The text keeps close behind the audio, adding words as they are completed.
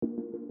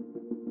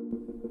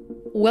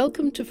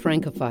Welcome to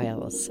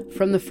Francophiles.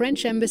 From the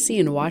French Embassy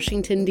in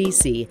Washington,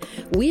 D.C.,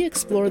 we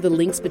explore the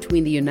links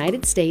between the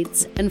United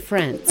States and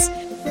France,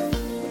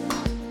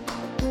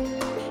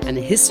 and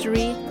the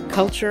history,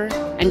 culture,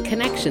 and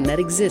connection that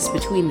exists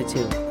between the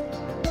two.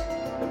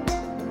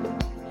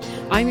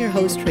 I'm your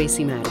host,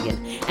 Tracy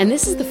Madigan, and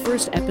this is the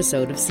first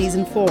episode of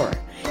Season 4.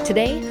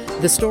 Today,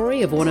 the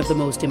story of one of the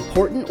most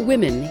important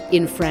women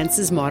in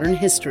France's modern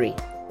history.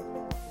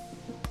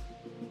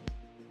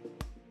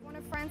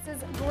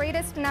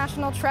 Greatest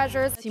national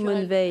treasures.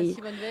 Simone Veil,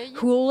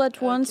 who all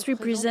at once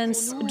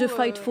represents the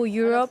fight for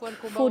Europe,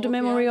 for the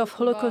memory of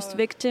Holocaust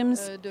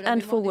victims,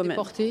 and for women.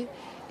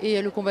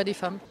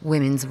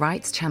 Women's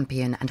rights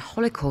champion and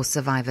Holocaust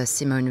survivor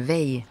Simone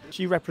Veil.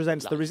 She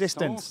represents the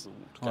resistance,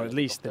 or at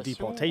least the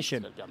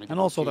deportation, and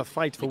also the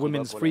fight for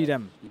women's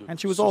freedom. And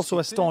she was also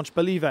a staunch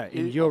believer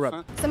in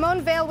Europe.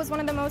 Simone Veil was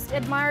one of the most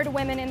admired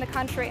women in the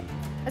country.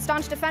 A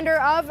staunch defender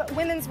of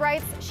women's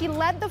rights, she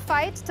led the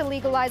fight to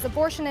legalize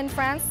abortion in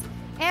France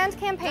and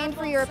campaigned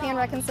for European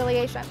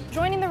reconciliation,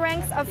 joining the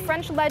ranks of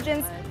French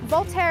legends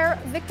Voltaire,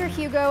 Victor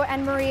Hugo,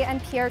 and Marie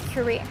and Pierre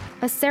Curie.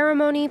 A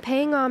ceremony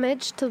paying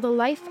homage to the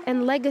life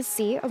and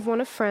legacy of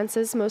one of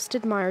France's most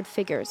admired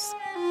figures.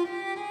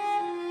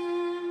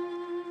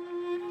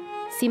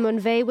 Simone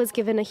Veil was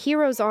given a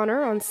hero's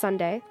honor on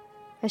Sunday,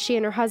 as she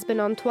and her husband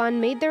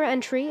Antoine made their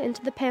entry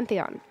into the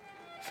Pantheon,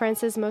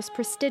 France's most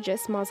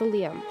prestigious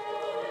mausoleum.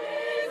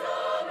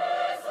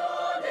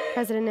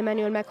 President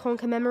Emmanuel Macron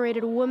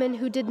commemorated a woman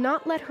who did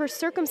not let her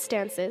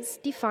circumstances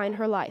define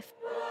her life.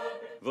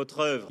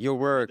 Your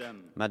work,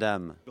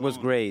 Madame, was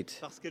great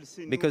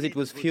because it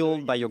was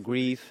fueled by your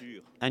grief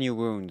and your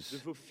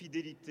wounds,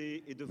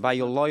 by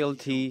your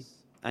loyalty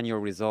and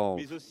your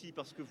resolve,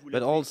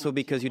 but also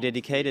because you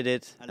dedicated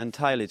it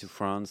entirely to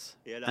France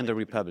and the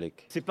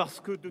Republic.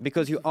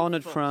 Because you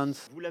honored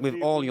France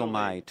with all your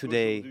might.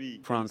 Today,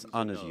 France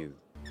honors you.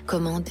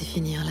 Comment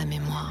définir la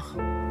mémoire?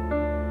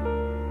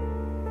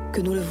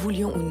 Que nous le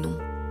voulions ou non,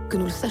 que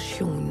nous le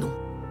sachions ou non,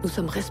 nous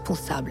sommes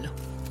responsables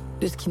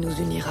de ce qui nous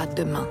unira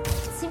demain.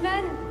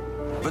 Simone!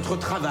 Votre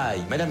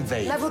travail, Madame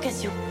Veil. Ma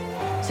vocation.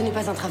 Ce n'est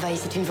pas un travail,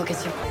 c'est une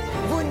vocation.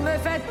 Vous ne me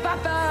faites pas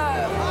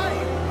peur!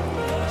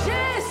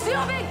 J'ai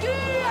survécu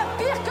à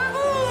pire que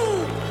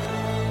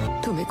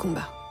vous! Tous mes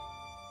combats,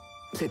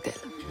 c'est elle.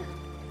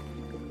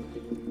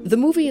 The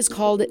movie is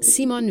called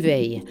Simone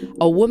Veil,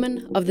 A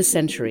Woman of the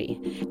Century,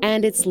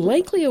 and it's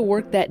likely a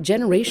work that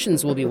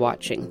generations will be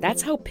watching.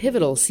 That's how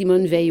pivotal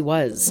Simone Veil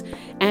was,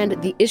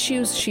 and the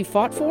issues she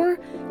fought for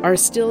are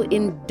still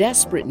in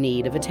desperate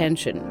need of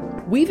attention.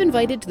 We've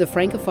invited to the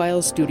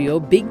Francophiles studio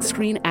big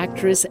screen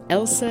actress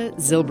Elsa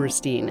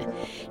Zilberstein.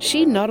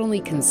 She not only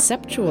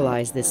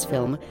conceptualized this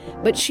film,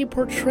 but she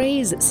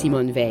portrays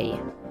Simone Veil.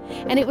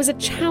 And it was a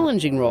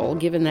challenging role,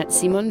 given that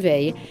Simone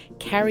Veil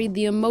carried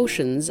the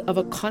emotions of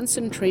a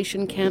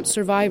concentration camp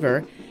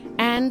survivor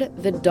and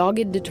the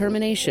dogged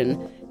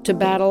determination to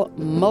battle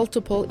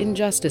multiple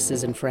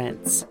injustices in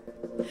France.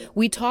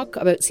 We talk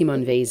about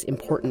Simone Veil's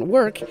important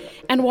work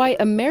and why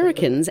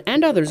Americans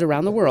and others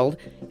around the world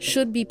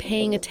should be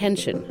paying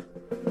attention.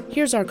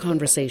 Here's our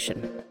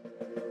conversation.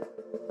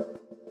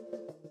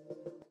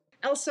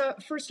 Elsa,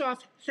 first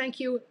off, thank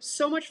you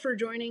so much for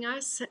joining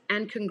us,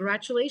 and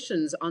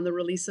congratulations on the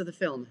release of the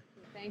film.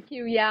 Thank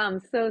you. Yeah, I'm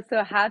so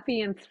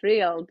happy and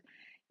thrilled.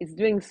 It's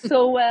doing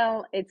so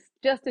well. It's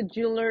just a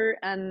jeweler,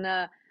 and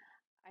I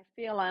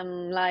feel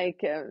I'm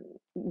like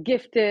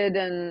gifted,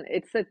 and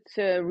it's such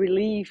a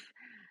relief.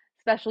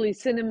 Especially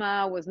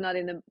cinema was not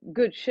in a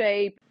good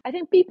shape. I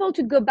think people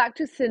to go back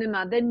to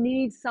cinema, they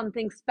need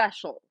something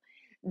special.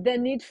 They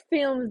need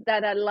films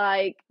that are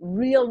like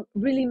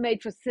really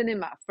made for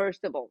cinema,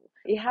 first of all.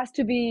 It has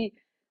to be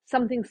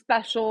something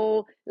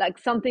special, like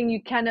something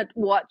you cannot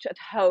watch at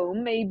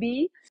home,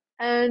 maybe.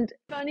 And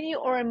funny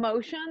or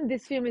emotion,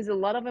 this film is a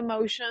lot of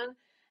emotion.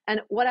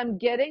 And what I'm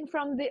getting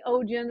from the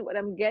audience, what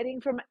I'm getting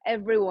from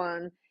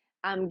everyone,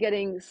 I'm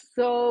getting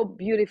so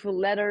beautiful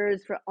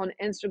letters on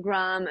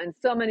Instagram and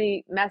so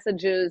many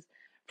messages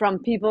from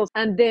people.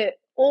 And they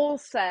all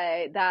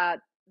say that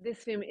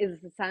this film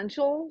is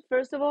essential,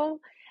 first of all,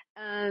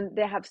 and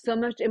they have so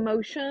much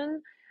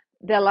emotion.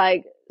 They're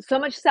like so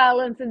much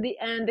silence in the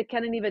end. They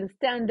can't even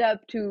stand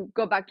up to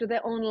go back to their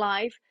own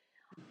life.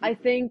 I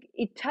think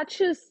it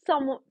touches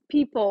some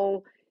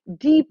people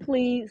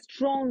deeply,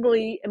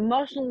 strongly,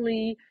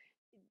 emotionally.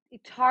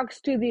 It talks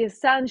to the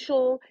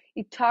essential.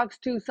 It talks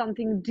to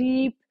something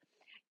deep.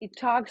 It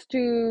talks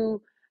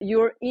to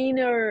your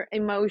inner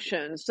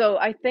emotions. So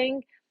I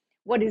think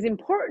what is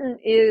important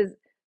is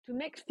to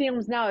make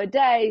films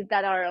nowadays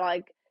that are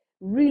like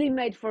really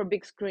made for a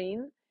big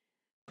screen,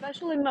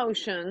 special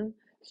emotion,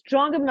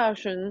 strong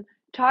emotion,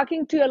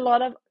 talking to a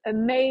lot of a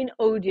main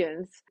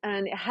audience,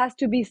 and it has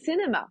to be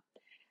cinema.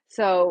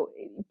 So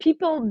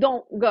people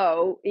don't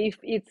go if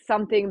it's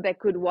something they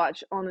could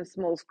watch on a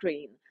small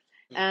screen.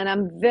 And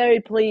I'm very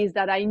pleased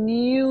that I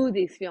knew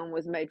this film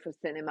was made for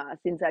cinema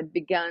since I'd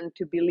begun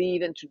to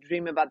believe and to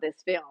dream about this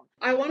film.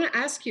 I want to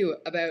ask you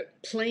about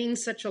playing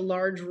such a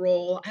large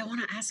role. I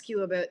want to ask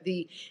you about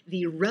the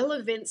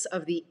relevance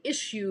of the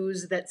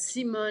issues that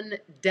Simone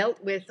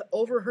dealt with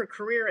over her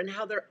career and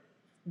how they're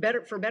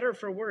better or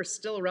for worse,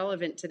 still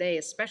relevant today,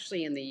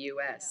 especially in the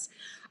U.S.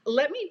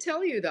 Let me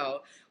tell you, though,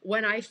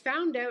 when I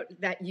found out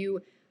that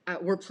you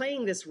were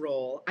playing this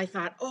role, I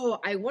thought, oh,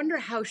 I wonder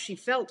how she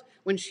felt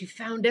when she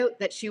found out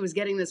that she was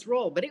getting this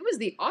role. But it was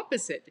the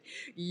opposite.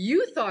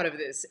 You thought of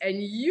this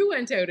and you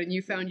went out and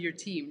you found your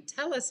team.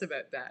 Tell us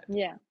about that.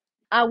 Yeah.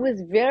 I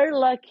was very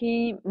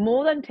lucky.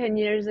 More than 10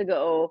 years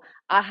ago,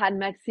 I had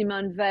met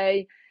Simone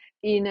Weil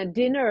in a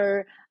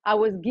dinner. I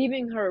was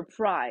giving her a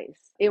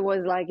prize. It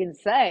was like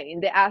insane.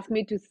 They asked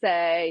me to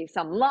say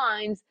some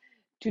lines,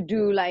 to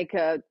do like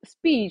a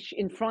speech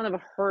in front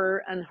of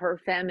her and her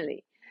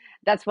family.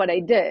 That's what I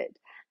did.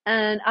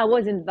 And I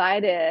was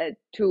invited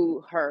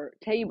to her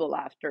table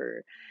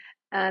after,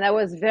 and I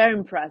was very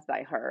impressed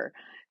by her.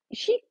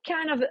 She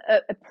kind of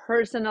a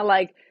person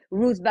like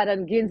Ruth Bader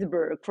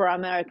Ginsburg for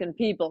American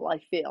people, I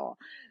feel.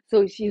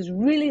 So she's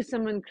really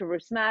someone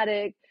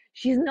charismatic.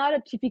 She's not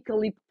a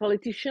typically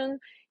politician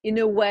in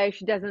a way.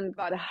 She doesn't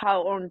got her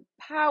own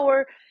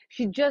power.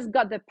 She just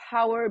got the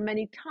power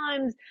many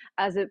times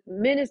as a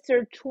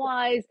minister,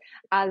 twice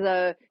as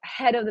a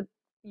head of the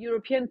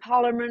European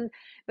Parliament,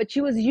 but she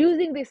was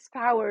using this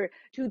power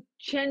to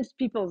change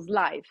people's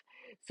life.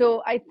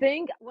 So I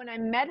think when I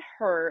met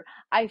her,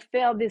 I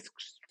felt this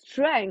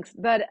strength,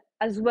 but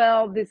as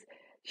well,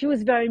 she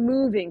was very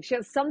moving. She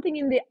had something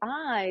in the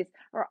eyes.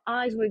 Her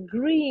eyes were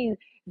green,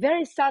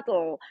 very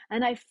subtle,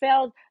 and I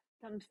felt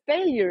some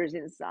failures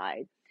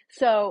inside.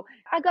 So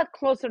I got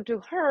closer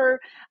to her.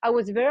 I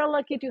was very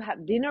lucky to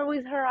have dinner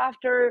with her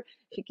after.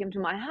 She came to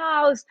my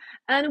house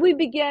and we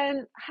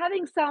began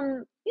having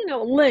some,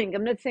 link.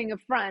 I'm not saying a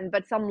friend,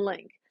 but some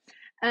link.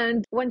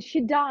 And when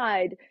she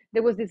died,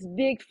 there was this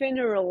big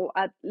funeral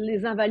at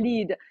Les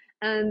Invalides,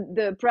 and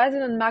the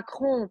President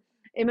Macron,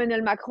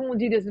 Emmanuel Macron,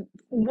 did this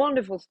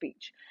wonderful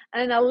speech.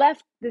 And I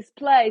left this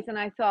place and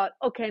I thought,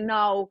 okay,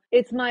 now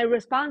it's my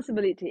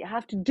responsibility. I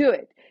have to do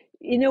it.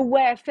 In a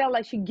way, I felt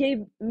like she gave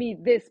me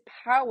this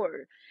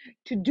power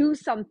to do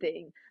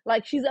something.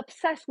 Like she's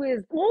obsessed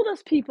with all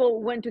those people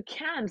who went to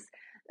camps,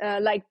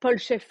 like Paul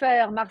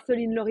Schaeffer,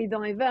 Marceline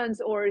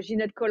Loridan-Evans, or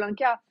Ginette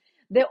Kolenka.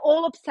 They're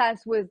all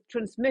obsessed with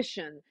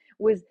transmission,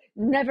 with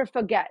never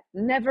forget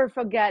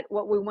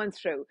what we went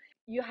through.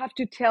 You have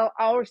to tell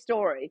our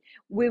story.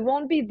 We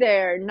won't be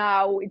there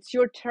now. It's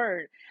your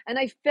turn. And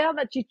I felt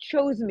that she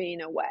chose me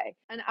in a way.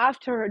 And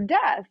after her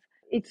death,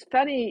 it's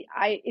funny,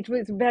 it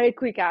was very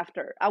quick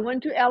after. I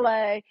went to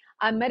LA.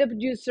 I met a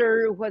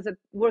producer who was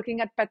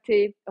working at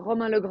Pathé,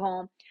 Romain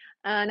Legrand.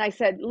 And I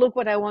said, look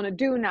what I want to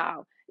do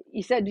now.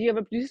 He said, do you have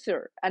a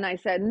producer? And I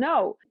said,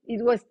 no.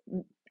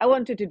 I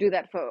wanted to do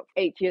that for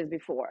 8 years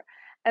before.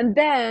 And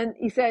then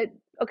he said,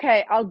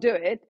 okay, I'll do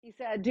it. He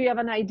said, do you have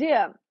an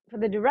idea for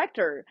the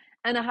director?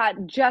 And I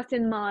had just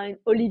in mind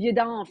Olivier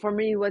Dahan. For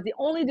me, he was the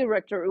only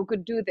director who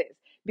could do this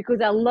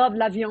because I love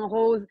La Vie en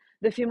Rose.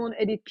 The film on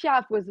Edith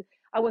Piaf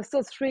I was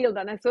so thrilled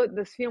and I thought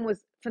this film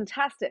was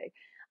fantastic.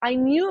 I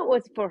knew it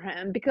was for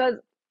him because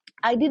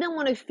I didn't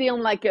want to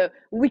film like a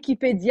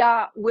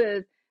Wikipedia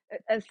with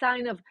a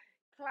sign of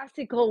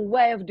classical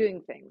way of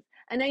doing things.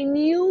 And I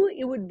knew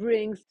it would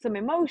bring some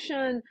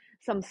emotion,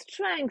 some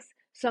strength,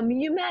 some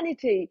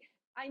humanity.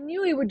 I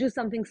knew it would do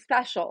something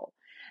special.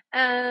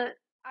 And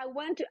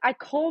I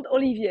called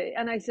Olivier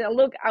and I said,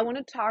 look, I want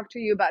to talk to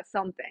you about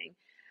something.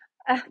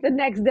 The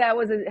next day I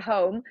was at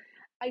home.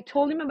 I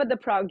told him about the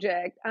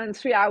project, and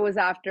 3 hours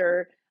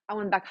after, I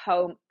went back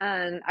home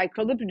and I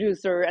called the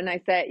producer and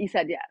he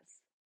said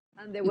yes.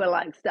 And they were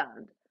like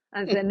stunned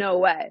and said, no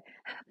way.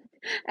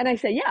 And I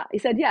said, yeah. He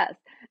said yes.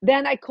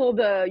 Then I called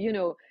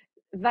the,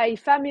 Weil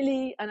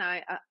family, and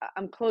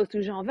I'm close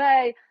to Jean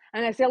Weil.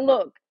 And I said,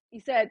 look,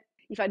 he said,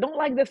 if I don't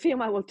like the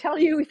film, I will tell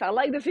you. If I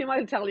like the film, I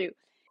will tell you.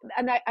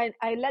 And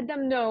I let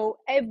them know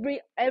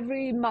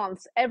every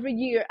month, every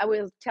year, I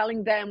was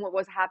telling them what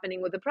was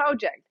happening with the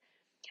project.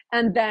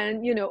 And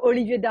then,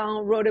 Olivier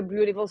Dahan wrote a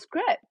beautiful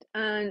script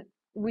and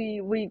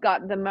we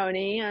got the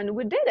money and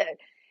we did it.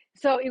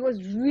 So it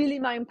was really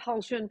my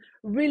impulsion.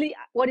 Really,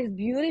 what is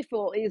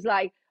beautiful is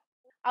like,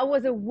 I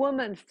was a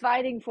woman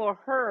fighting for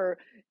her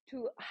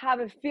to have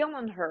a film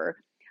on her.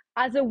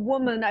 As a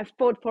woman, I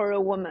fought for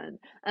a woman.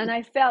 And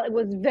I felt it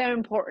was very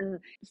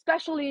important,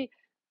 especially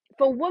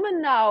for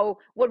women now,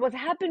 what was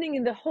happening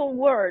in the whole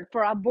world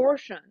for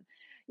abortion.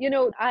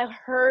 I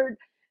heard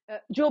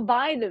Joe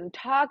Biden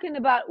talking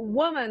about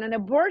women and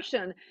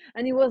abortion,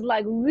 and he was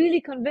like really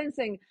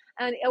convincing.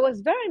 And I was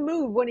very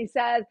moved when he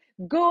said,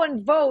 go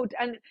and vote,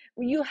 and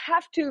you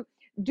have to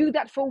do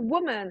that for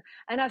women.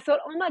 And I thought,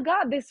 oh my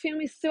God, this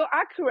film is so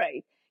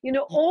accurate.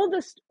 All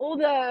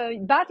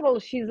the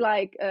battles she's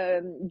like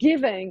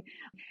giving,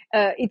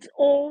 it's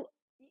all,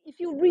 if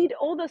you read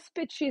all the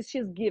speeches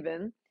she's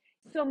given,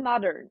 so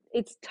modern,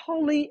 it's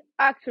totally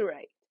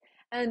accurate.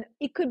 And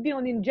it could be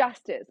on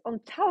injustice, on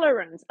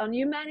tolerance, on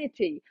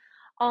humanity,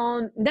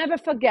 on never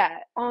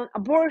forget, on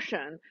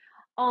abortion,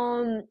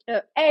 on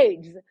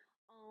AIDS,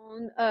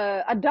 on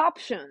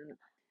adoption.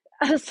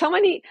 So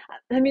many,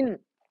 I mean,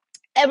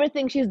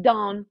 everything she's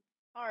done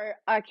are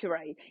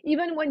accurate.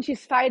 Even when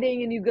she's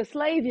fighting in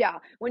Yugoslavia,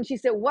 when she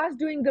said, what's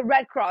doing the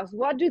Red Cross?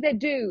 What do they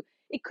do?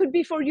 It could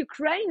be for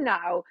Ukraine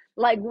now.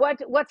 Like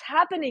what's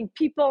happening?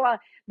 People are,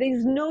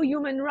 there's no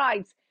human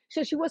rights.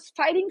 So she was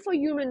fighting for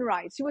human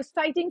rights. She was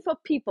fighting for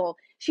people.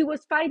 She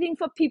was fighting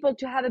for people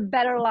to have a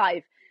better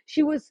life.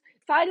 She was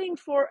fighting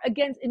for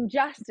against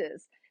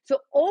injustice. So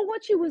all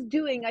what she was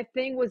doing, I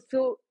think, was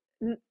so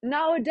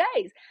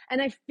nowadays.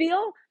 And I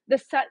feel the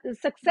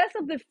success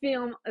of the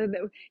film,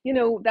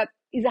 that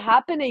is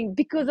happening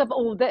because of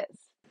all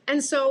this.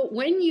 And so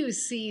when you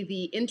see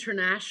the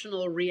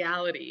international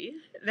reality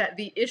that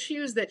the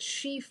issues that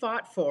she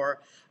fought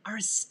for are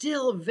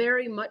still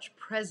very much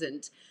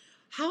present,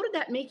 how did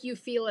that make you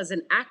feel as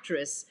an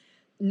actress,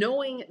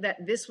 knowing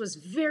that this was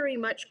very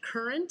much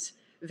current,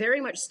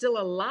 very much still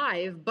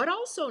alive, but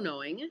also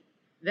knowing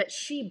that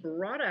she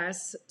brought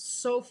us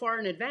so far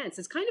in advance?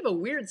 It's kind of a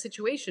weird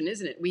situation,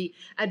 isn't it? We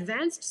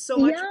advanced so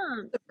much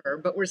with her,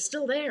 but we're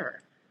still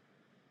there.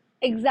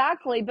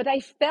 Exactly, but I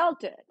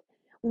felt it.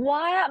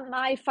 Why am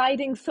I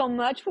fighting so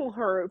much for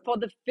her, for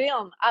the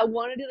film? I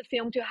wanted the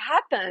film to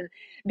happen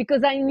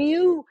because I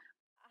knew,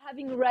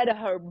 having read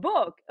her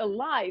book, A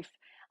Life,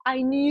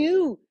 I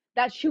knew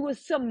that she was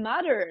so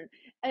modern.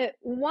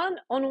 On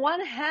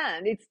one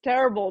hand, it's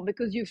terrible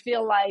because you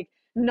feel like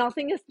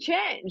nothing has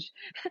changed.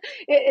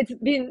 It's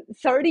been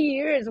 30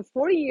 years or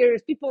 40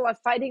 years, people are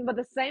fighting for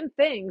the same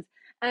things.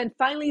 And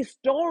finally,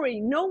 story,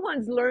 no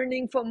one's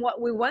learning from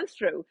what we went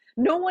through.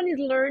 No one is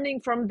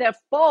learning from their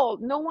fault.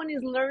 No one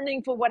is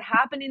learning from what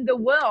happened in the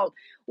world.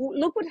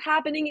 Look what's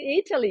happening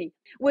in Italy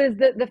with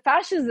the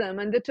fascism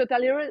and the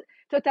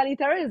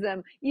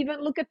totalitarianism.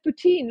 Even look at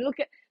Putin, look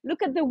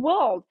at the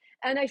world.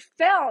 And I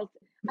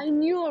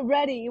knew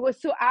already it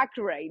was so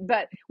accurate,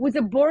 but with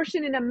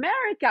abortion in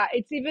America,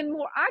 it's even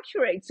more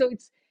accurate. So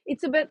it's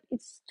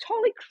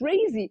totally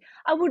crazy.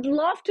 I would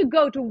love to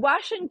go to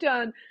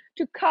Washington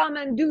to come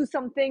and do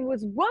something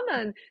with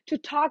women to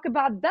talk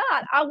about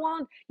that. I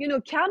want,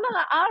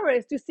 Kamala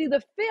Harris to see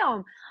the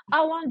film.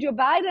 I want Joe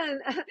Biden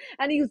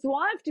and his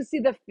wife to see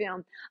the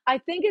film. I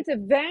think it's a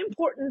very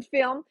important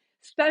film,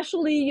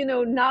 especially,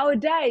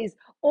 nowadays.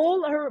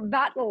 All her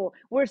battle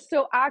were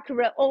so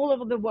accurate all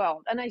over the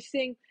world. And I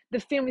think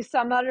the film is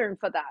so modern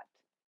for that.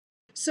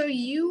 So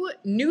you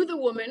knew the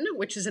woman,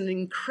 which is an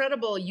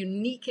incredible,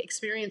 unique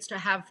experience to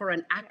have for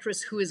an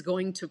actress who is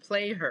going to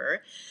play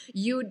her.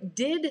 You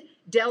did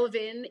delve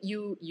in,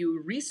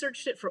 you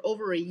researched it for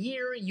over a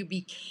year, you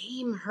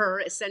became her,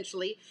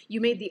 essentially.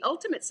 You made the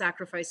ultimate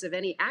sacrifice of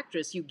any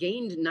actress. You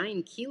gained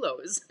 9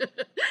 kilos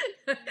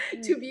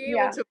to be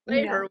able to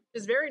play her, which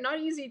is not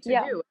easy to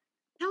do.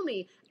 Tell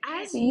me,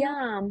 as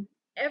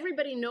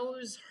everybody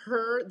knows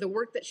her, the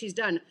work that she's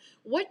done.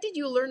 What did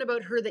you learn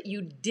about her that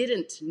you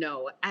didn't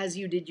know as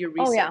you did your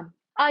research? Oh, yeah.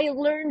 I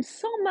learned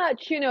so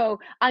much,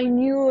 I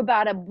knew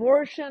about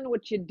abortion,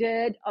 what she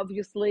did,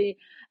 obviously,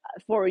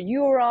 for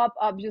Europe,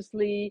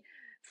 obviously,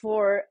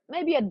 for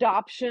maybe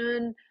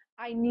adoption.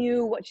 I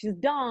knew what she's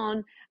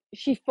done.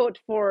 She fought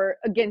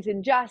against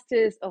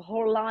injustice her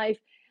whole life.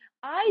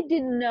 I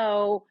didn't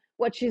know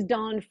what she's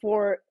done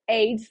for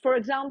AIDS, for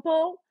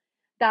example.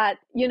 That,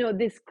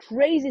 this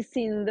crazy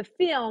scene in the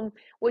film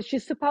was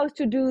she's supposed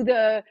to do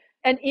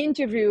an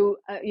interview,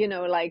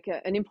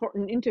 an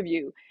important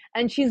interview.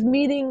 And she's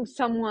meeting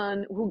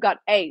someone who got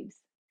AIDS.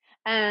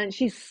 And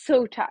she's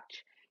so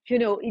touched.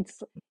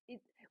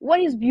 What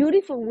is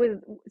beautiful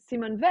with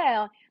Simone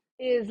Weil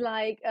is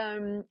like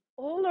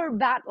all her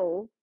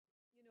battle,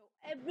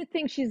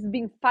 everything she's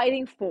been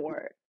fighting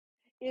for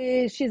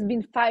is she's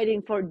been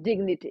fighting for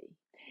dignity.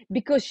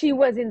 Because she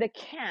was in the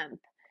camp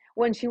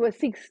when she was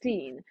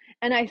 16.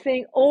 And I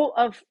think all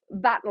of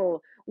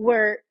battle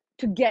were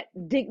to get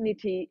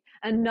dignity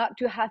and not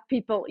to have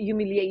people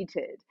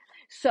humiliated.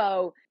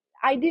 So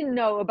I didn't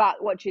know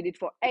about what she did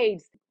for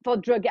AIDS, for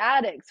drug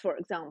addicts, for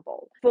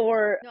example,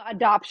 for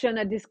adoption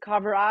and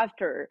discover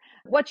after.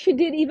 What she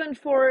did even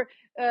for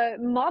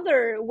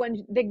mother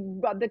when they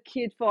brought the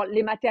kid for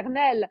les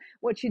maternelles,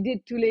 what she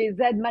did to les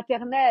aides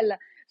maternelles.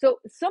 So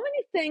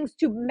many things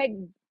to make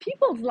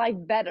people's life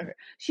better.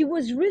 She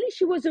was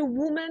a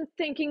woman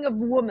thinking of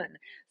women.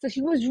 So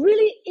she was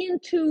really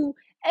into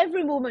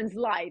every woman's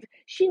life.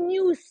 She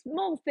knew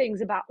small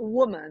things about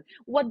women,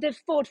 what they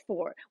fought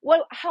for,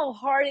 how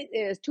hard it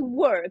is to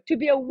work, to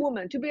be a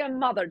woman, to be a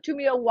mother, to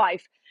be a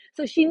wife.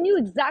 So she knew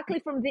exactly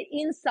from the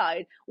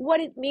inside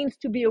what it means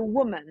to be a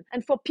woman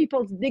and for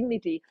people's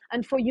dignity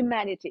and for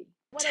humanity.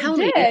 What I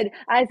did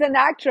as an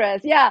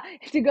actress,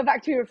 to go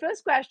back to your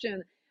first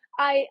question,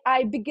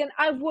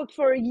 I've worked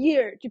for a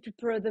year to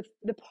prepare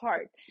the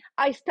part.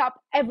 I stopped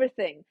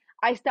everything.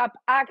 I stopped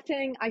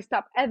acting. I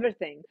stopped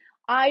everything.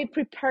 I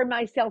prepared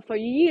myself for a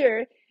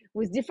year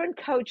with different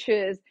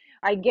coaches.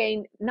 I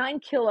gained 9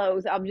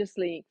 kilos,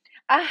 obviously.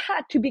 I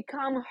had to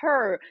become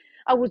her.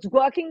 I was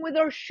walking with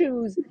her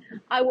shoes.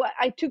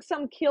 I took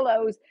some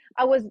kilos.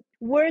 I was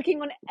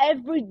working on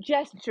every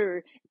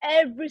gesture,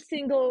 every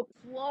single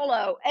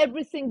swallow,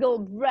 every single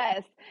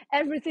breath,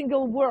 every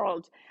single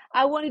word.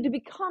 I wanted to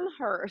become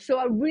her. So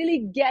I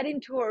really get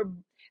into her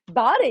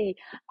body.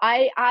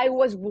 I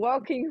was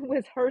walking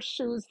with her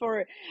shoes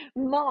for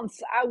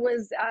months. I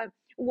was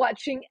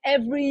watching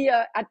every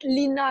at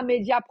Lina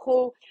Media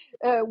Pro,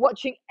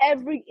 watching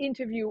every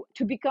interview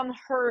to become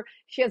her.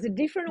 She has a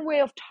different way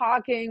of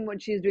talking when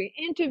she's doing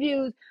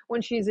interviews,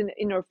 when she's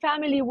in her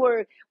family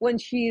work, when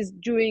she's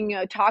doing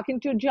talking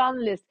to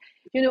journalists.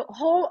 You know,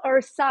 whole her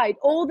side,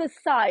 all the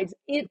sides,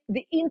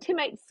 the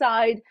intimate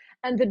side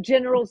and the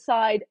general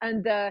side,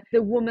 and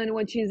the woman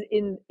when she's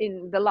in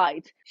the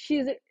light.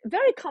 She's a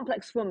very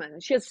complex woman.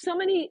 She has so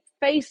many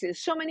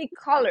faces, so many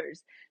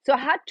colors. So I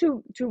had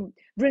to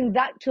bring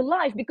that to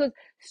life, because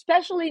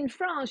especially in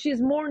France, she's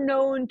more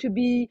known to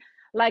be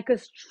like a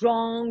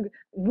strong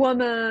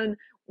woman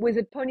with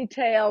a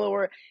ponytail,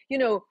 or, you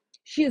know,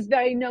 she's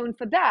very known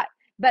for that.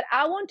 But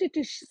I wanted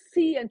to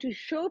see and to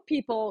show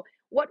people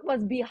what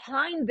was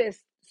behind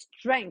this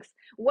strength,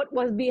 what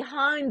was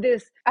behind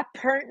this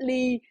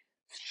apparently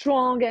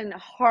strong and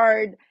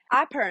hard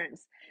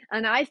appearance.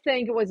 And I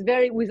think it was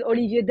with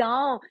Olivier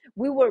Dahan,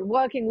 we were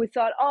working, we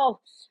thought,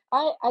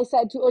 I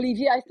said to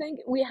Olivier, I think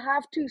we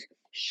have to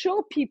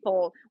show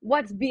people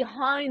what's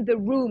behind the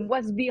room,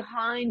 what's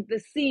behind the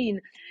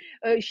scene.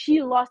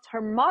 She lost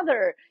her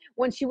mother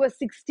when she was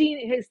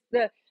 16.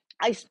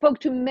 I spoke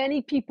to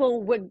many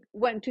people who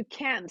went to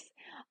camps.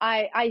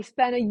 I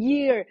spent a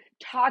year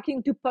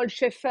talking to Paul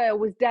Schaeffer,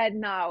 who is dead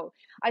now.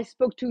 I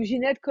spoke to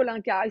Ginette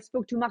Kolinka. I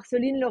spoke to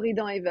Marceline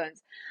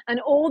Loridan-Evans. And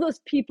all those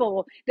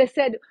people, they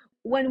said,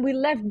 when we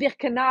left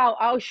Birkenau,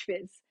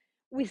 Auschwitz,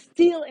 we're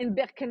still in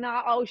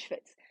Birkenau,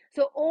 Auschwitz.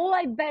 So all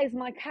I based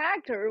my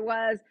character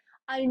was,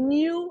 I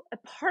knew a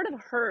part of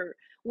her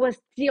was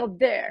still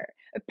there.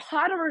 A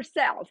part of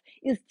herself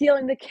is still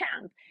in the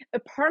camp. A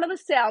part of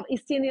herself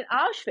is still in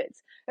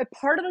Auschwitz. A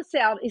part of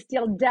herself is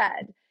still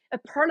dead. A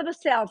part of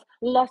herself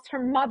lost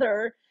her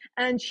mother,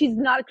 and she's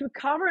not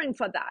recovering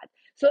for that.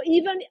 So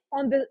even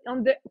on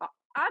the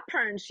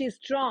appearance, she's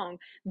strong,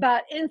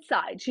 but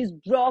inside she's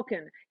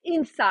broken.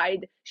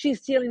 Inside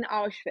she's still in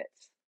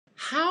Auschwitz.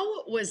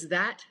 How was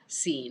that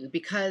scene?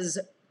 Because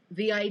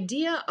the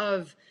idea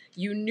of,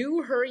 you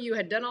knew her, you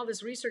had done all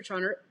this research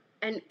on her,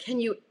 and can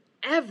you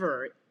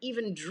ever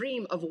even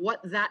dream of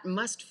what that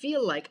must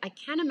feel like? I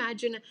can't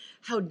imagine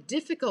how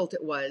difficult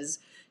it was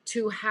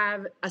to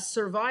have a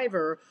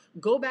survivor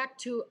go back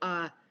to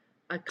a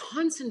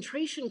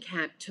concentration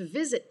camp to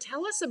visit.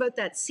 Tell us about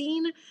that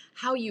scene,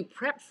 how you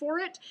prepped for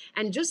it,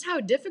 and just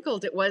how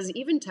difficult it was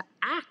even to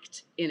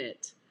act in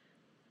it.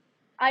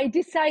 I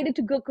decided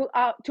to go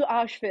out to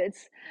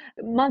Auschwitz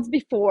months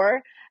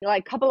before,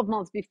 like a couple of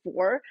months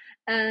before,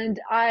 and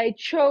I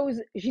chose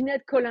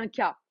Ginette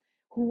Kolinka,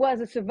 who was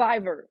a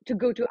survivor, to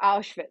go to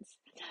Auschwitz.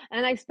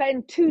 And I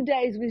spent 2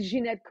 days with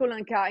Ginette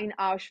Kolinka in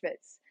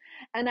Auschwitz.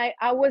 And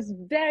I was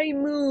very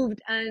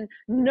moved and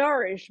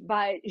nourished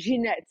by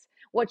Ginette,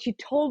 what she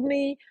told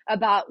me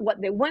about what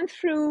they went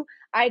through.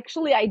 I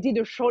did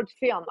a short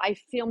film. I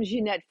filmed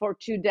Ginette for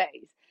 2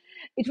 days.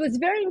 It was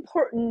very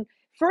important.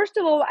 First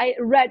of all, I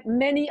read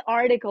many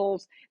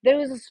articles. There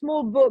was a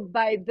small book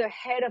by the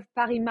head of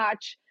Paris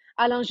Match,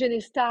 Alain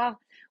Genestard,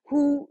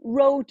 who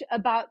wrote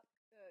about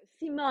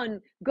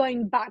Simone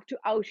going back to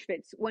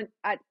Auschwitz when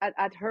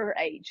at her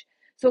age.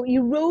 So he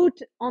wrote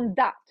on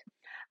that.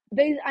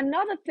 There's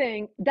another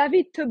thing.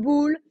 David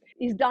Teboul,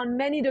 he's done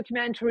many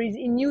documentaries.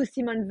 He knew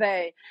Simone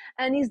Weil,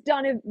 and he's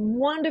done a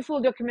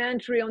wonderful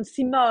documentary on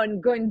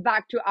Simone going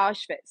back to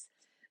Auschwitz.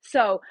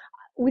 So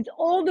with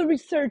all the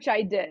research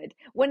I did,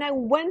 when I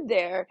went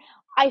there,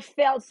 I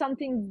felt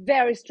something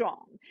very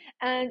strong.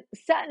 And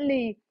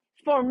certainly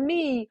for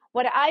me,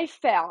 what I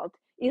felt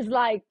is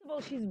like,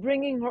 well, she's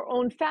bringing her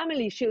own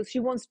family. She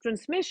wants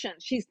transmission.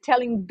 She's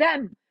telling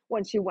them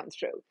what she went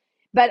through.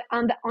 But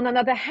on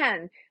another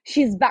hand,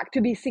 she's back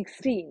to be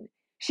 16.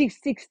 She's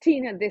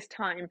 16 at this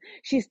time.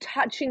 She's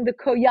touching the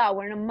koya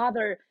where her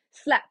mother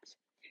slept.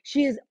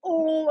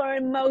 All her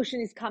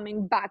emotion is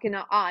coming back in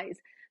her eyes.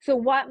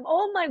 So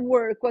all my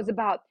work was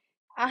about,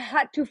 I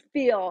had to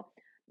feel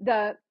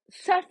the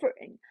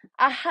suffering.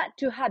 I had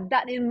to have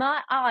that in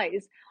my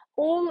eyes.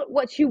 All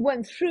what she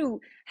went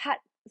through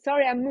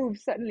sorry, I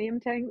moved suddenly, I'm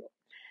telling you.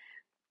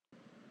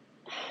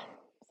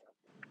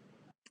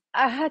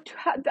 I had to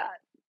have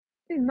that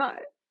in my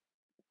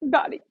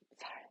body.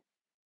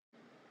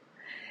 Sorry.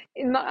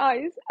 In my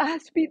eyes. I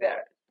had to be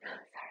there.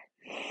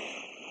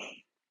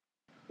 Sorry.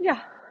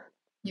 Yeah.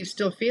 You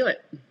still feel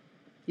it.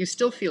 You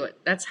still feel it.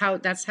 That's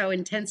how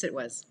intense it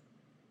was.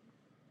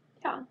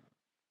 Yeah.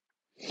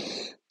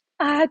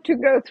 I had to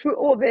go through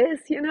all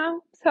this,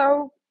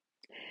 So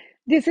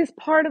this is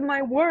part of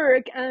my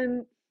work,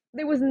 and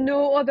there was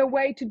no other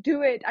way to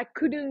do it. I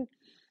couldn't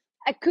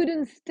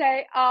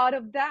stay out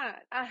of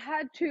that. I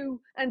had to,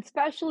 and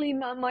especially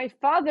my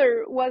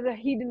father was a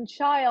hidden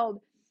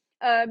child.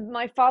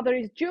 My father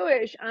is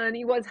Jewish, and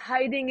he was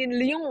hiding in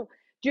Lyon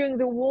during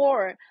the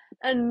war.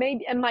 and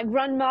my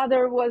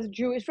grandmother was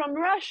Jewish from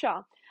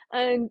Russia,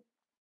 and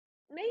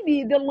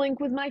maybe the link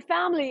with my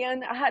family,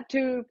 and I had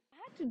to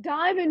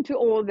dive into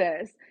all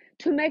this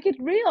to make it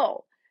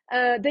real.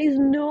 There's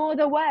no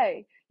other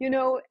way,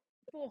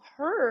 for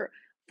her,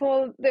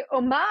 for the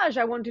homage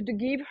I wanted to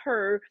give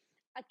her.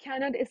 I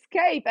cannot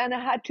escape, and I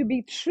had to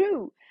be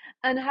true,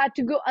 and I had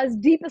to go as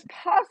deep as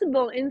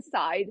possible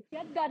inside.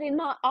 Get that in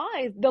my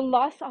eyes, the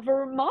loss of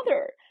her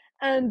mother,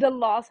 and the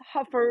loss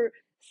of her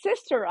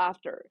sister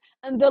after,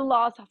 and the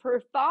loss of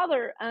her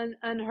father and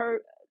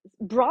her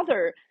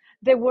brother.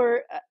 They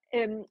were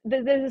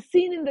there's a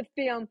scene in the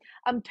film.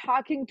 I'm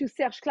talking to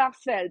Serge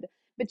Klarsfeld,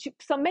 but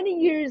so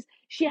many years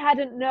she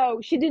didn't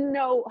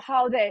know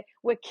how they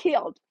were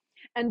killed.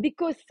 And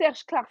because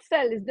Serge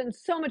Klarsfeld has done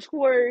so much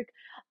work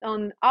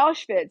on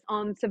Auschwitz,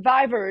 on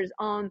survivors,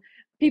 on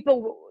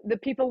the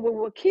people who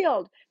were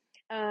killed,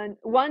 and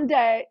one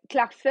day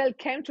Klarsfeld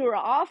came to her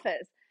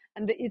office,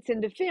 and it's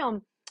in the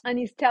film, and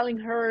he's telling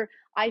her,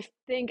 I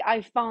think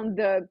I found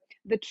the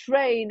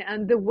train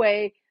and the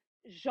way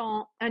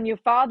Jean and your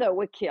father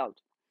were killed.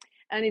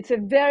 And it's a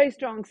very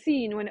strong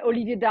scene when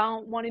Olivier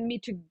Dahan wanted me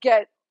to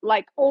get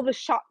like all the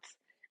shots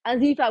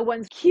as if I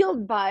was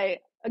killed by,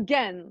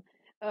 again,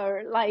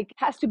 like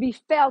has to be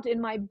felt in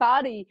my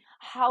body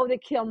how they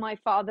killed my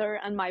father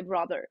and my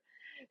brother.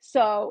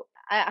 So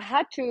I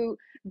had to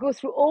go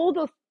through all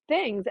those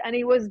things, and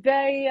it was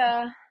very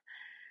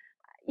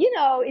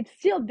it's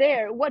still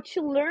there. What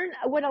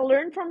I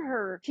learned from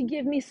her, she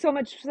gave me so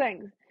much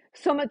strength.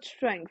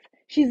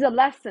 She's a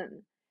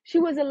lesson. She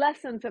was a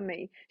lesson for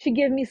me. She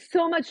gave me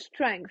so much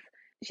strength.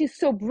 She's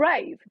so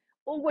brave.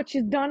 All what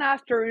she's done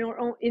after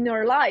in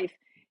her life,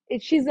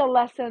 she's a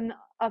lesson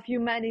of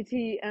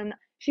humanity, and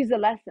she's a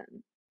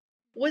lesson.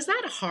 Was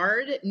that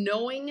hard,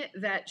 knowing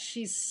that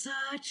she's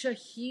such a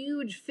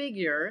huge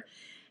figure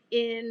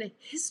in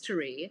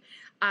history?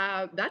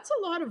 That's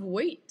a lot of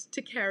weight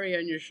to carry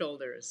on your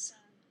shoulders.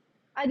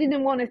 I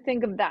didn't want to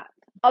think of that.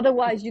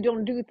 Otherwise, you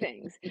don't do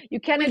things. You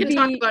cannot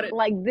be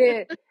like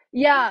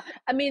yeah.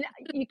 I mean,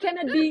 you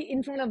cannot be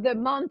in front of the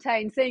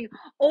mountain saying,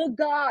 oh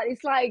God,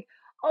 it's like,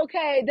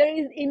 okay, there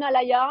is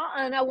Himalaya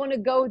and I want to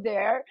go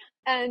there.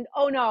 And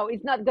oh no,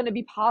 it's not going to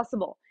be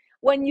possible.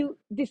 When you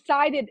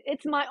decided,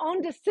 it's my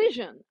own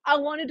decision. I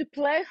wanted to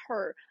play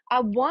her. I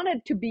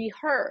wanted to be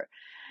her.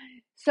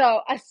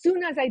 So as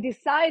soon as I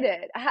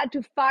decided, I had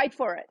to fight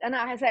for it. And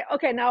I said,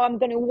 okay, now I'm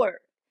going to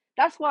work.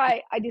 That's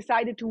why I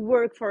decided to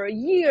work for a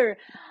year.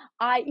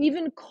 I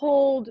even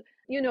called,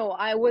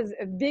 I was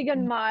a big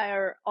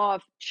admirer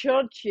of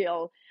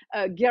Churchill,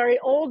 Gary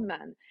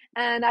Oldman,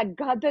 and I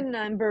got the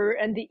number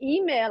and the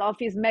email of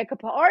his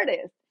makeup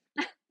artist.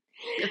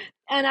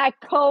 And I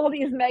called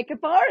his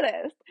makeup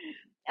artist,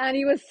 and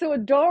he was so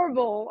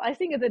adorable. I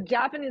think it's a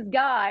Japanese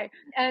guy,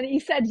 and he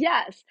said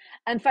yes.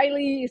 And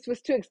finally, it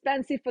was too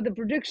expensive for the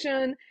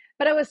production.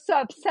 But I was so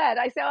upset.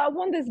 I said, I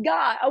want this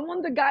guy. I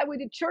want the guy with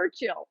the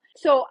Churchill.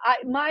 So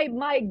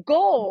my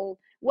goal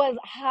was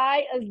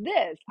high as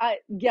this.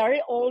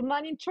 Gary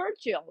Oldman in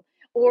Churchill,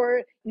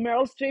 or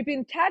Meryl Streep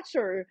in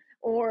Thatcher,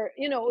 or,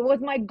 it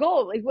was my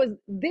goal. It was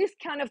this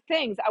kind of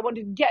things I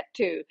wanted to get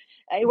to.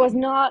 It was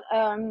not,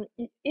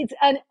 it's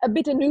a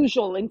bit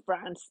unusual in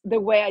France, the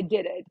way I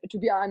did it, to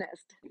be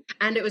honest.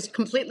 And it was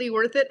completely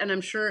worth it. And I'm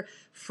sure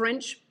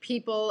French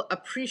people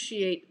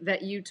appreciate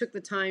that you took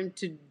the time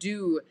to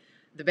do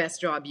the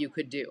best job you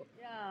could do.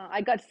 Yeah,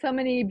 I got so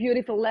many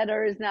beautiful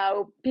letters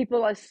now.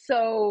 People are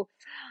so,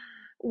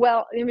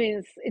 well, I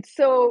mean, it's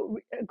so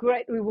a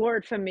great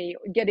reward for me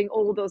getting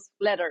all those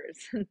letters.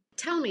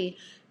 Tell me,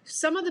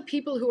 some of the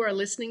people who are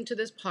listening to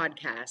this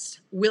podcast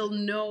will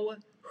know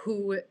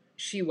who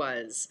she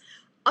was.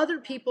 Other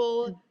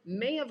people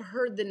may have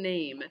heard the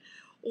name.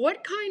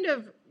 What kind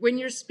of, when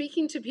you're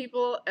speaking to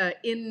people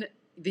in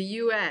the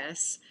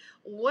U.S.,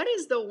 what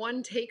is the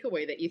one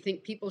takeaway that you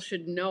think people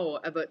should know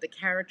about the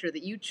character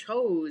that you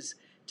chose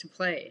to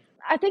play?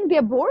 I think the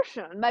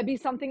abortion might be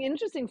something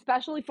interesting,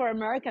 especially for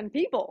American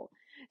people,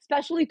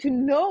 especially to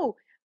know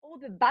all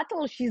the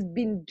battles she's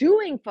been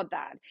doing for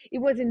that. It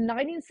was in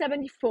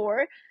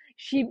 1974.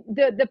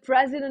 The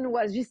president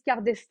was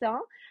Giscard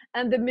d'Estaing,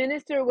 and the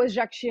minister was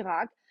Jacques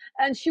Chirac,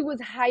 and she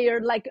was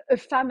hired like a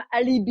femme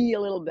alibi a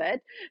little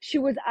bit. She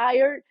was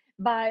hired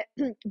by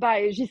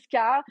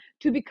Giscard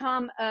to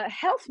become a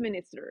health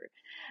minister,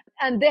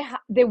 and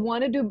they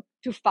wanted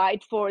to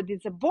fight for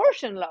this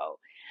abortion law,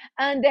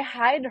 and they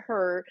hired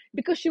her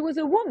because she was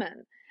a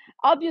woman,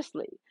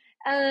 obviously.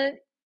 And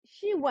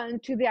she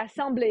went to the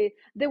assembly.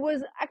 There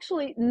was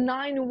actually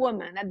 9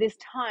 women at this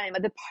time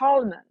at the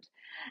parliament,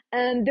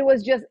 and there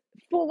was just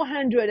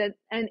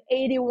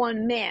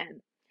 481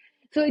 men.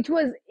 So it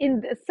was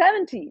in the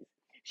 70s.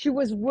 She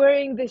was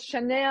wearing the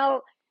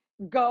Chanel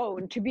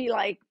gown to be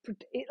like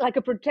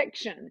a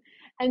protection,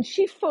 and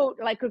she fought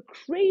like a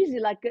crazy,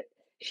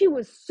 she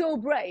was so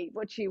brave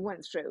what she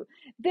went through.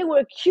 They were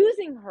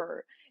accusing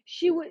her.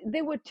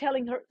 They were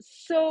telling her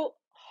so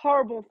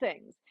horrible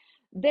things.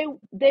 They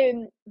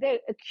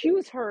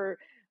accused her,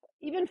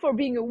 even for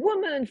being a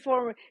woman,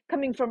 for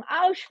coming from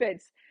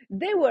Auschwitz,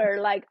 they were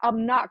like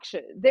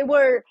obnoxious. They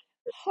were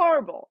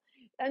horrible.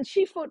 And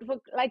she fought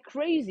like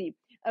crazy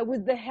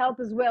with the help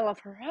as well of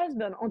her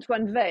husband,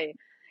 Antoine Weil.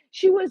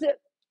 She was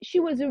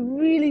a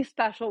really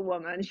special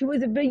woman. She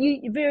was a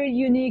very, very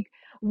unique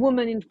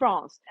woman in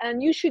France.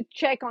 And you should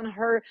check on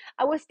her.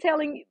 I was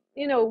telling,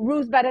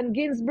 Ruth Bader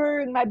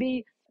Ginsburg might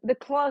be the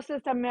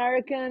closest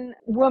American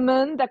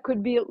woman that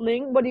could be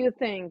linked. What do you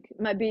think?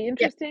 Might be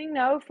interesting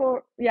now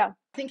I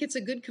think it's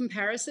a good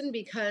comparison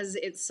because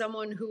it's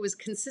someone who was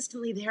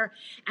consistently there.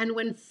 And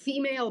when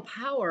female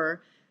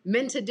power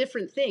meant a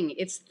different thing,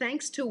 it's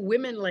thanks to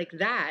women like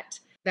that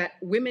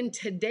women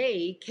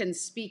today can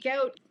speak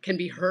out, can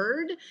be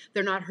heard.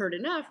 They're not heard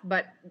enough,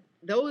 but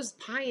those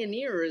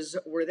pioneers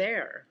were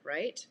there,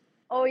 right?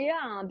 Oh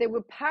yeah, they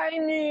were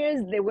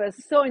pioneers. They were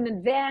so in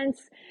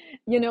advance,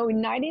 in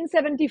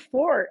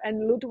 1974,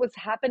 and look what's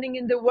happening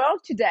in the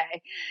world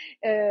today.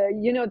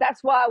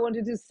 That's why I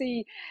wanted to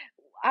see.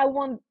 I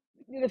want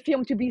the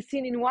film to be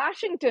seen in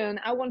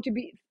Washington. I want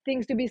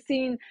things to be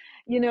seen.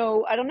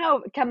 I don't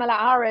know, Kamala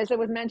Harris. I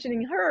was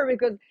mentioning her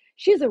because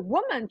she's a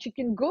woman. She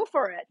can go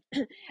for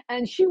it,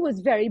 and she was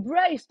very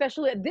brave.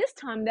 Especially at this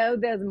time, now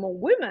there's more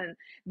women,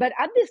 but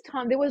at this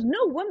time there was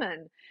no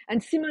woman.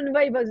 And Simone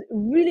Weil was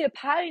really a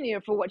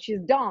pioneer for what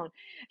she's done.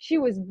 She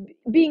was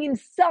being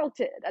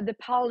insulted at the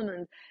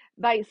parliament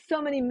by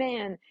so many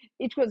men.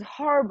 It was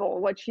horrible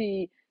what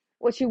she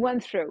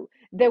went through.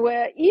 They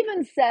were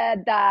even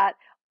said that,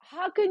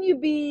 how can you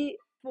be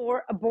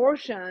for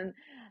abortion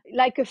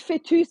like a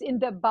fetus in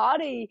the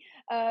body?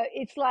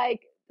 It's like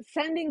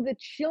sending the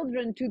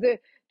children to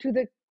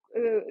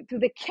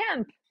the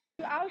camp,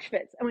 to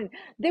Auschwitz. I mean,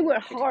 they were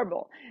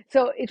horrible.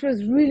 So it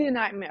was really a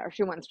nightmare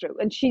she went through,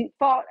 and she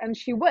fought and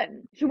she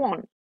won.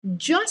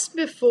 Just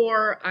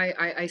before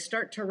I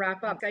start to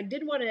wrap up, I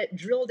did want to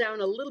drill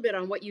down a little bit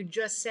on what you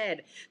just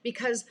said,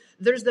 because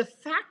there's the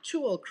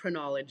factual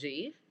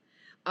chronology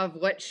of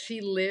what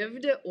she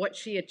lived, what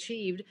she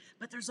achieved,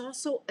 but there's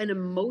also an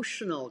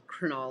emotional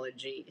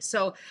chronology.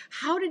 So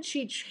how did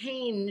she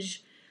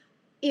change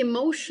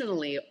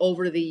emotionally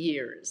over the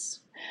years?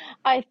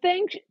 I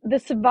think the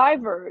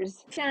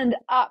survivors stand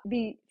up,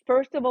 be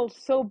first of all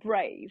so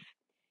brave,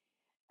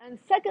 and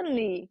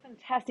secondly,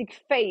 fantastic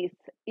faith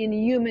in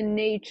human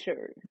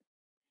nature.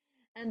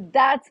 And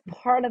that's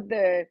part of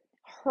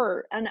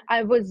her, and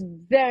I was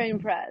very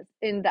impressed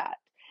in that.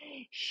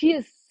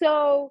 She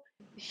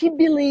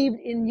believed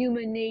in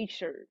human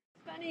nature.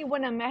 Funny,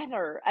 when I met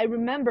her, I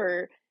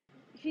remember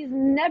she's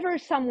never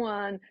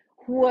someone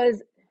who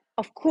was,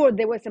 of course,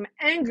 there was some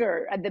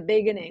anger at the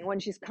beginning when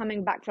she's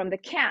coming back from the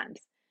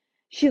camps.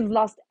 She's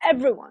lost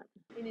everyone.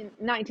 In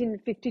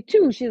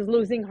 1952, she's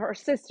losing her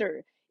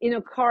sister in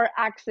a car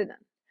accident.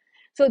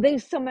 So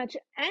there's so much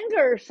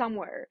anger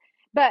somewhere,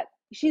 but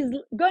she's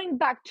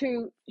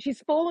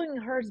following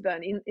her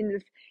husband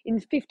in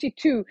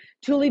 52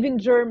 to live in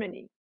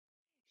Germany.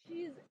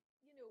 She's, in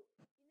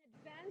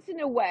advance in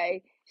a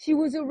way. She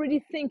was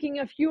already thinking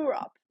of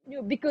Europe,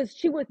 because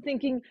she was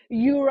thinking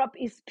Europe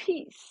is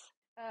peace,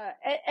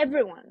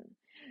 everyone.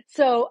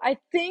 So I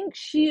think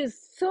she is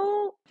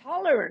so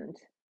tolerant,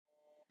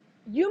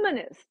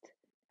 humanist,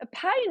 a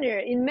pioneer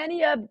in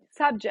many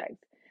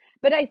subjects.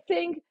 But I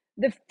think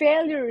the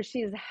failure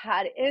she's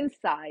had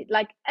inside,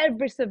 like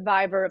every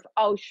survivor of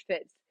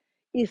Auschwitz,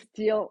 is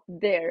still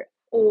there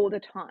all the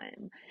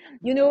time.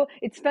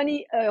 It's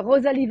funny,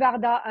 Rosalie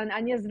Varda and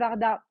Agnès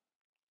Varda.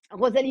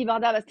 Rosalie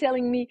Varda was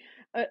telling me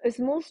a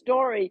small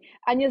story.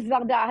 Agnès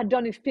Varda had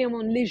done a film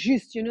on Les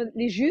Justes.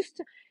 Les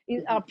Justes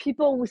are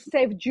people who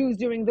saved Jews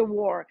during the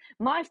war.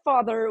 My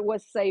father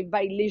was saved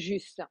by Les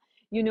Justes.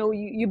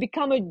 You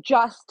become a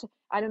just,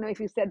 I don't know if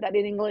you said that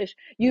in English,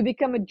 you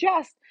become a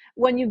just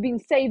when you've been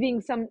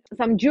saving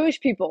some Jewish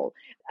people.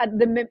 At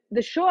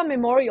the Shoah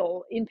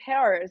Memorial in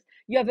Paris,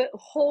 you have a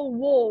whole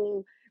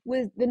wall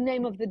with the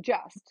name of the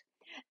just.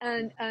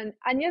 And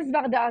Agnès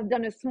Varda has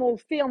done a small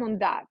film on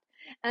that.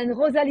 And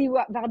Rosalie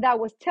Varda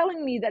was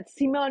telling me that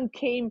Simone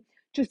came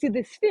to see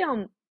this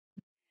film,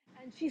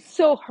 and she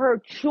saw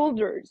her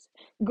shoulders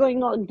going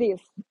like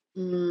this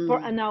for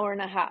an hour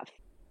and a half.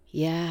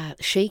 Yeah,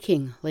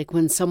 shaking, like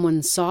when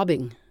someone's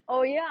sobbing.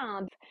 Oh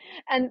yeah,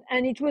 and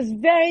it was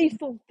very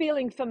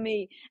fulfilling for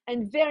me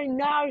and very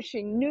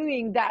nourishing,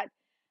 knowing that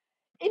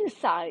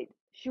inside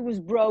she was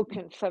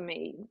broken for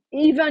me.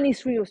 Even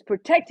if she was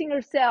protecting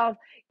herself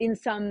in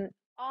some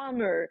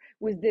armor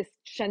with this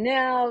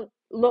Chanel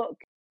look.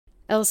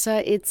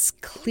 Elsa, it's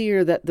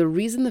clear that the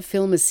reason the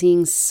film is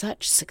seeing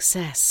such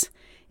success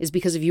is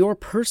because of your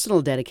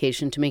personal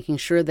dedication to making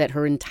sure that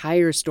her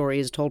entire story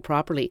is told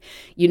properly.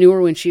 You knew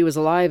her when she was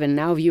alive, and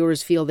now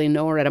viewers feel they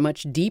know her at a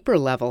much deeper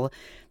level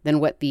than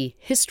what the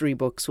history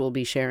books will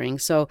be sharing.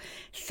 So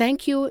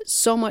thank you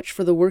so much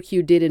for the work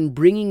you did in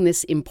bringing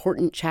this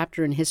important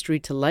chapter in history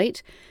to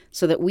light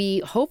so that we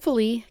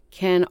hopefully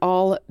can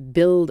all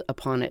build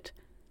upon it.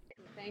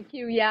 Thank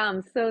you. Yeah,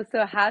 I'm so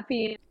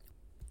happy.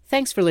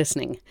 Thanks for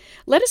listening.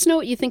 Let us know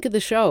what you think of the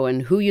show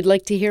and who you'd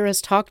like to hear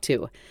us talk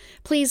to.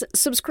 Please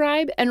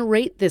subscribe and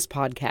rate this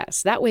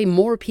podcast. That way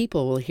more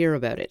people will hear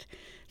about it.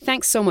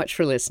 Thanks so much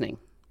for listening.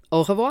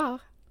 Au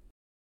revoir.